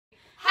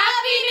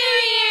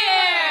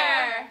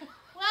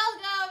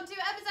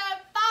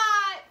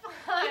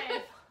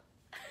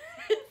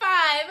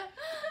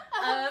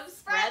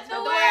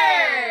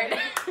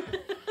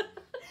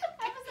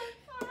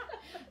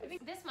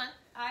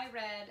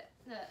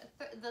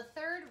The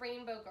Third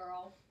Rainbow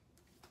Girl.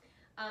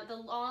 The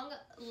Long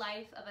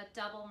Life of a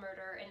Double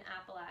Murder in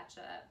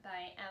Appalachia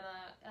by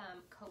Emma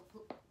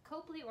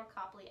Copley or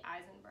Copley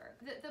Eisenberg.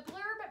 The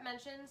blurb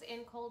mentions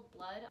In Cold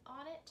Blood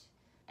on it,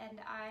 and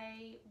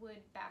I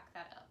would back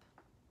that up.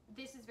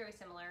 This is very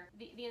similar.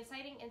 The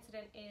inciting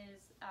incident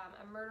is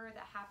a murder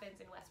that happens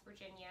in West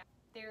Virginia.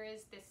 There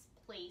is this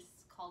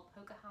place called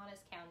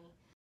Pocahontas County.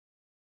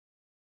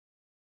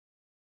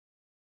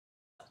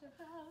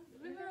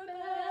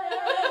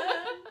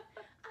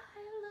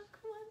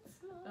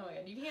 Oh my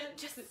god, you can't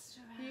just,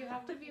 you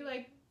have to be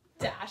like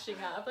dashing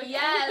up. Like,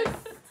 yes!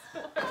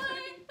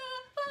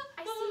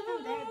 I see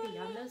them there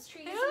beyond those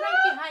trees,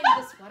 right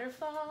behind this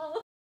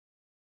waterfall.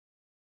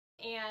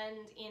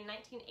 And in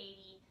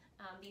 1980,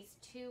 these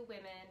two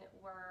women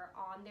were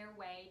on their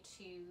way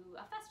to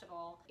a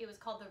festival. It was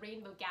called the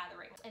Rainbow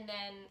Gathering. And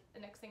then the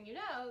next thing you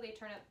know, they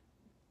turn up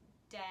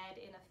dead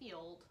in a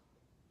field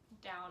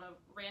down a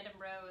random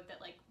road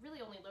that like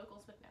really only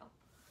locals would know.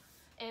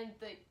 And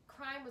the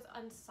crime was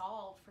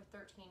unsolved for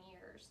 13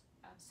 years.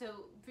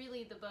 So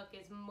really the book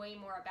is way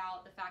more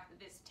about the fact that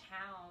this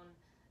town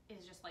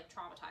is just like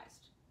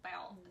traumatized by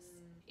all of this.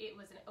 It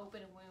was an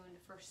open wound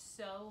for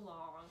so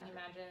long. Can you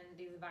imagine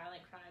these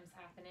violent crimes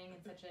happening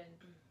in such a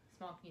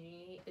small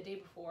community? The day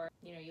before,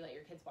 you know, you let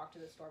your kids walk to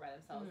the store by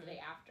themselves. The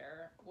day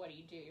after, what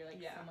do? You're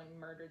like, someone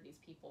murdered these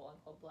people in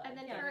cold blood. And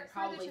then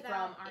probably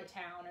from our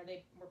town, or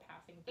they were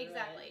passing through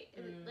exactly.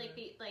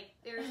 Like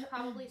there's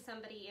probably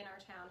somebody in our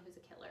town who's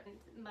a killer. And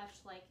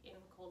much like in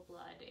Cold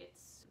Blood,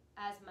 it's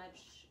as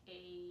much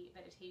a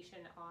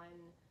meditation on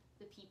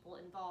the people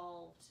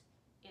involved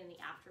in the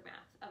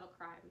aftermath of a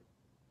crime.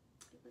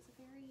 It was a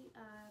very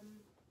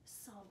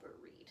somber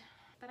read,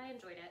 but I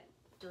enjoyed it.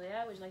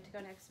 Julia, would you like to go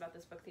next about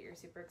this book that you're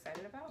super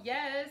excited about?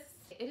 Yes!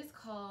 It is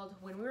called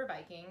When We Were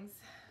Vikings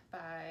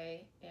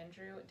by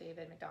Andrew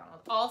David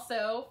McDonald.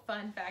 Also,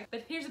 fun fact,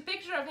 but here's a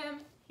picture of him.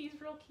 He's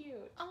real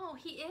cute. Oh,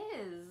 he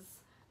is.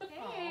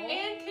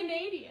 Hey. And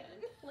Canadian.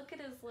 Look at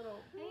his little...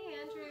 Hey,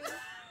 Andrew.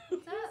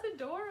 He's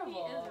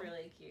adorable. He is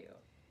really cute.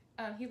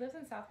 He lives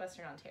in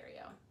southwestern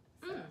Ontario.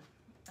 So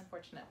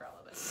unfortunate for all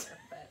of us here,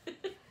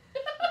 but...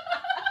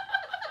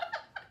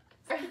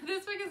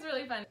 This book is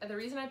really fun. The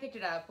reason I picked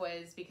it up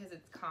was because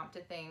it's comped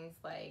to things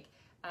like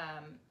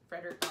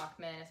Frederick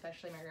Bachman,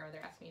 especially My Grandmother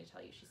Asked Me to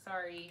Tell You She's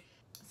Sorry.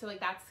 So like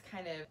that's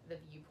kind of the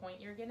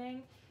viewpoint you're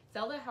getting.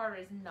 Zelda, however,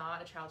 is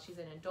not a child. She's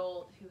an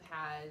adult who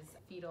has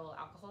fetal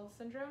alcohol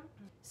syndrome.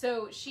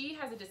 So she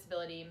has a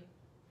disability,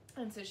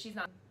 and so she's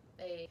not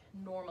a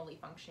normally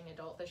functioning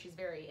adult, though she's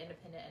very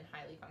independent and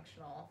highly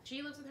functional.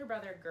 She lives with her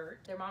brother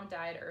Gert. Their mom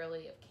died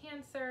early of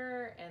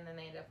cancer, and then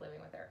they ended up living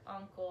with their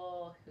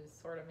uncle, who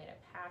sort of made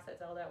a pass at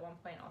Zelda at one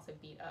point, and also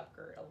beat up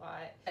Gert a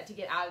lot. To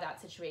get out of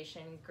that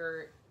situation,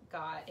 Gert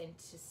got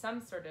into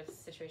some sort of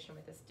situation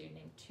with this dude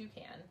named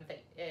Toucan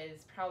that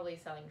is probably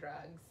selling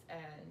drugs, and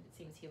it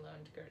seems he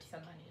loaned Gert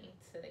some money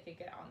so they could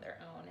get on their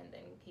own, and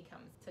then he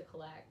comes to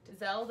collect.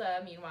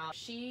 Zelda, meanwhile,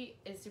 she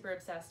is super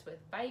obsessed with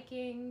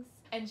Vikings,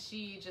 and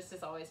she just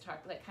is always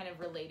like kind of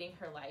relating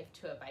her life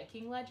to a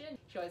Viking legend.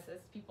 She always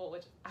says to people,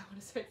 which I want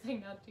to start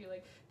saying now too,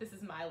 like, this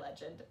is my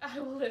legend. I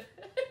will live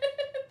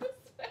this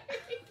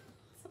way.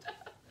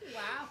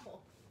 Wow.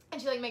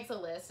 And she like makes a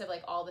list of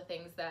like all the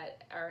things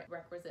that are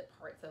requisite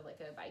parts of like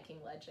a Viking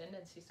legend,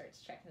 and she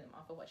starts checking them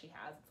off of what she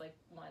has. It's like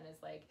one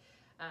is like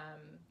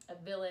a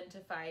villain to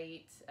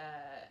fight,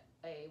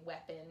 a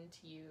weapon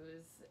to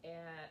use,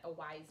 and a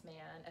wise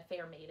man, a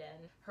fair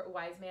maiden. Her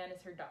wise man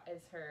is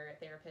her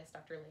therapist,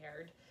 Dr.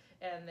 Laird,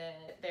 and then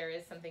there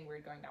is something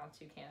weird going down with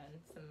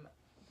Toucan. Some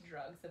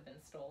drugs have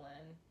been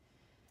stolen.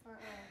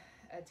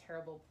 A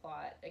terrible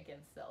plot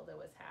against Zelda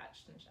was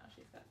hatched, and now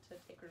she's got to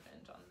take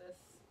revenge on this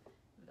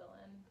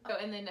villain. Oh,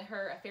 and then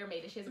her fair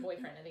maiden. She has a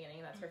boyfriend at the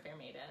beginning, and that's her fair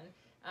maiden.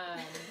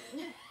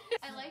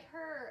 I like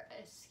her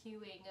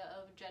skewing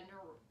of gender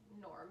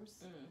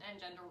norms and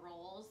gender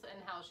roles and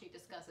how she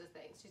discusses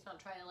things. She's not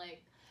trying to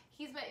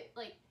he's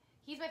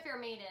my fair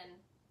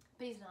maiden,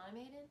 but he's not a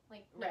maiden.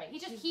 Like, no, right?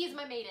 He's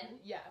my maiden.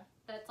 Yeah.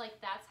 That's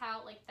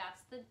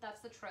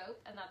that's the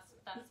trope, and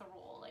that's the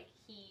role. Like,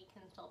 he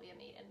can still be a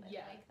maiden.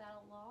 I like that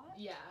a lot.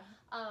 Yeah.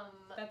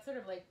 That's sort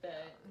of like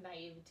the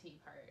naivety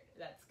part.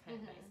 That's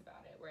kind of nice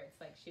about it, where it's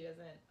like she's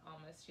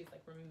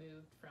like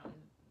removed from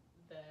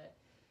the.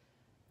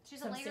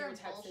 She's a layer of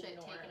bullshit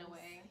taken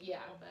away. Yeah.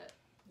 A little bit.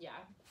 Yeah.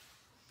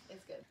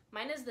 It's good.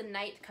 Mine is The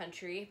Night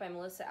Country by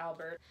Melissa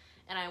Albert,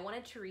 and I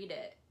wanted to read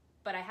it,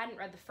 but I hadn't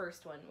read the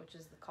first one, which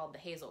is called The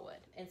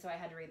Hazelwood, and so I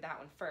had to read that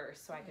one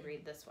first so I could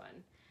read this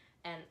one,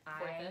 and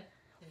I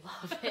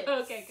love it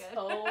okay, good.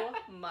 so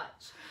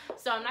much.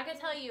 So I'm not going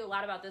to tell you a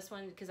lot about this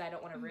one because I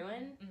don't want to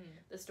ruin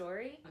the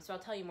story, so I'll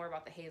tell you more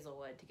about The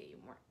Hazelwood to get you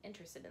more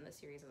interested in the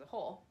series as a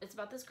whole. It's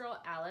about this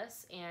girl,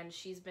 Alice, and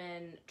she's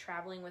been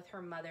traveling with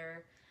her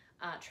mother,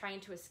 trying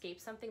to escape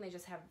something. They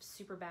just have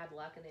super bad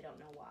luck and they don't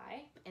know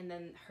why. And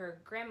then her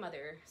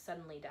grandmother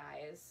suddenly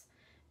dies,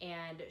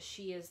 and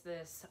she is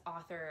this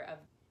author of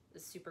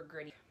this super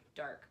gritty,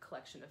 dark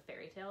collection of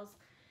fairy tales,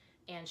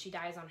 and she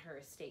dies on her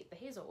estate, the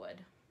Hazelwood.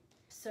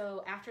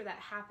 So after that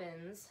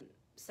happens,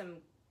 some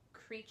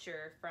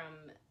creature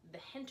from the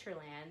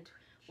hinterland,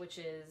 which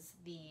is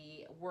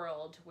the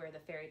world where the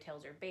fairy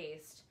tales are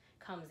based,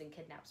 comes and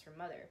kidnaps her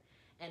mother.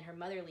 And her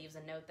mother leaves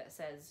a note that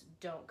says,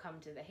 "Don't come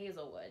to the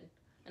Hazelwood."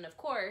 And of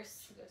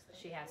course,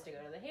 she has to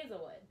go to the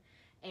Hazelwood.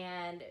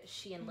 And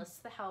she enlists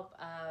the help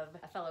of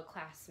a fellow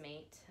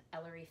classmate,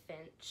 Ellery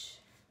Finch,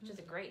 which is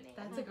a great name.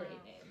 That's a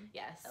great name.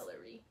 Yes.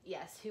 Ellery.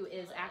 Yes, who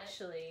is Love it.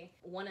 actually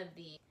one of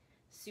the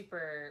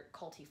super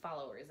culty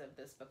followers of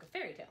this book of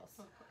fairy tales.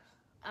 Of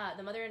course.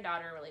 The mother and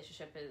daughter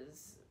relationship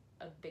is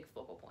a big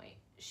focal point.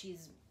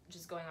 She's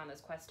just going on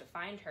this quest to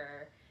find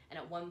her, and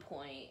at one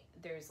point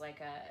there's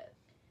like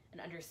an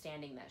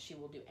understanding that she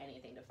will do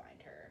anything to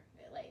find her,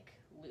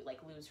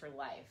 like lose her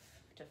life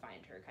to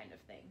find her, kind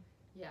of thing.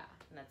 Yeah.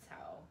 And that's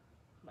how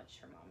much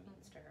her mom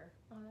means to her.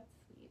 Oh, that's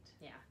sweet.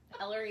 Yeah.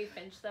 Ellery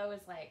Finch though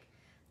is like,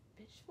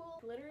 bitch will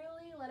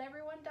literally let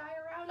everyone die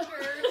around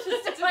her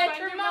just to find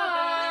her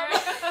mom.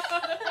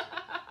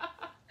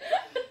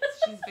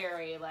 She's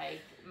very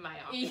like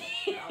myopic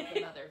about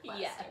the mother quest.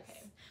 Yes.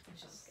 Okay.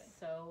 Which Sounds is good.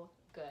 so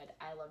good.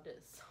 I loved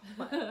it so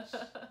much.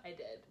 I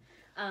did.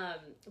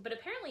 But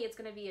apparently it's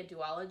going to be a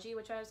duology,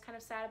 which I was kind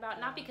of sad about.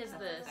 Not because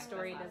That's the second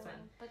story to last doesn't...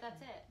 one. But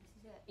that's it.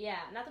 This is it. Yeah,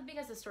 not that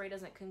because the story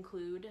doesn't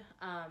conclude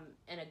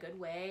in a good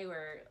way,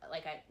 or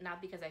like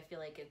not because I feel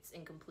like it's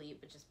incomplete,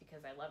 but just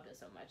because I loved it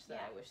so much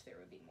that I wish there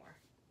would be more.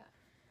 Yeah.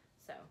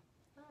 So,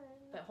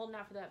 but holding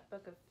out for that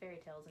book of fairy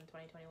tales in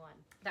 2021.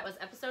 That was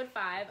episode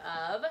 5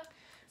 of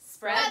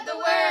Spread the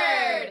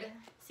word!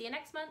 See you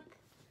next month.